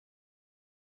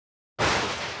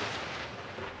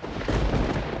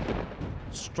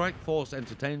Strike Force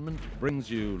Entertainment brings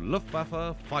you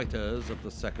Luftwaffe Fighters of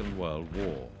the Second World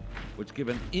War, which give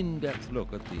an in-depth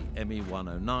look at the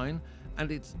Me-109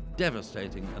 and its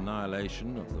devastating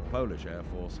annihilation of the Polish Air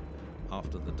Force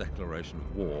after the declaration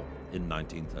of war in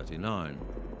 1939.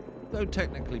 Though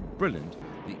technically brilliant,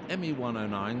 the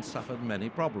Me-109 suffered many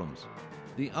problems.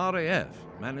 The RAF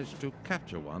managed to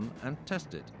capture one and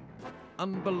test it.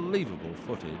 Unbelievable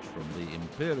footage from the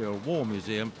Imperial War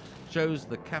Museum shows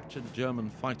the captured German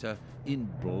fighter in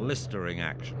blistering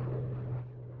action.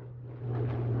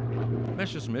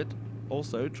 Messerschmitt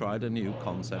also tried a new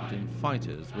concept in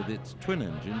fighters with its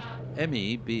twin-engined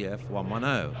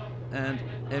Me-Bf-110 and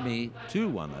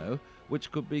Me-210, which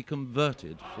could be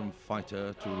converted from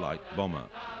fighter to light bomber.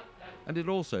 And it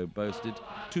also boasted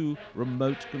two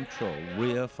remote-control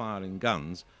rear-firing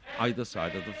guns either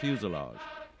side of the fuselage.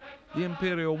 The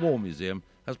Imperial War Museum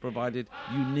has provided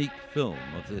unique film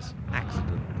of this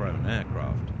accident-prone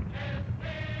aircraft.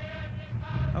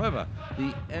 However,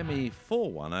 the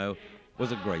Me-410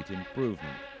 was a great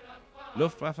improvement.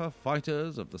 Luftwaffe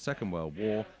Fighters of the Second World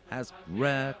War has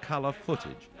rare colour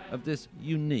footage of this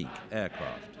unique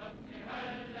aircraft.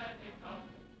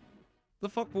 The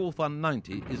Focke-Wulf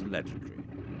 190 is legendary.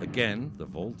 Again, the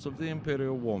vaults of the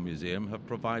Imperial War Museum have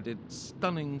provided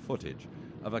stunning footage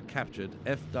of a captured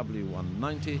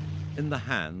FW-190 in the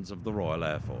hands of the Royal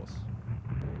Air Force.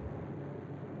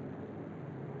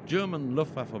 German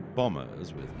Luftwaffe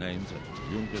bombers with names such as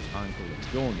Junkers, Heinkel and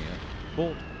Dornier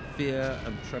brought fear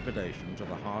and trepidation to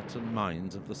the hearts and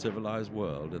minds of the civilized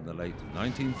world in the late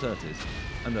 1930s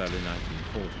and early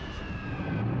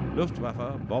 1940s.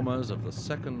 Luftwaffe Bombers of the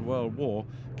Second World War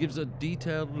gives a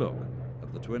detailed look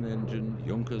at the twin-engined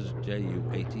Junkers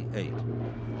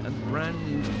Ju-88, and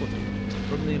brand-new footage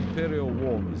from the Imperial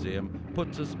War Museum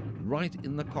puts us right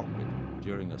in the cockpit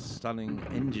during a stunning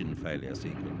engine failure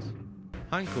sequence.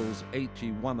 Heinkel's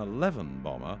He-111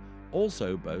 bomber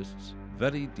also boasts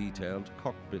very detailed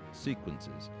cockpit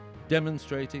sequences,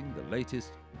 demonstrating the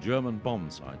latest German bomb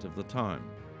sight of the time.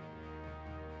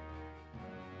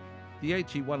 The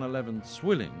He-111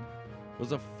 Swilling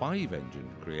was a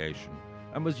 5-engined creation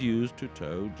and was used to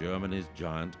tow Germany's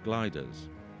giant gliders.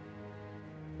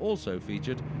 Also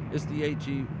featured is the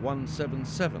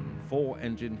He-177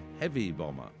 4-engine heavy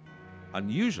bomber.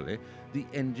 Unusually, the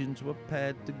engines were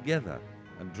paired together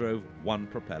and drove one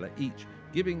propeller each,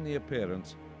 giving the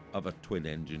appearance of a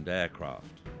twin-engined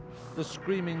aircraft. The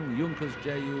screaming Junkers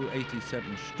Ju-87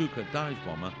 Stuka dive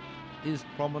bomber is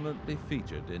prominently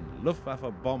featured in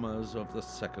Luftwaffe bombers of the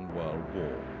Second World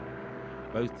War.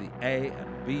 Both the A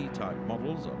and B type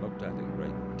models are looked at in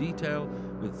great detail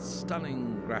with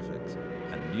stunning graphics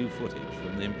and new footage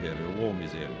from the Imperial War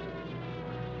Museum.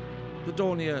 The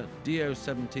Dornier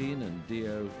Do-17 and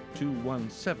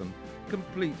Do-217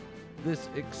 complete this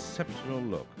exceptional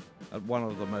look at one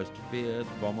of the most feared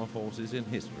bomber forces in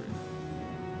history.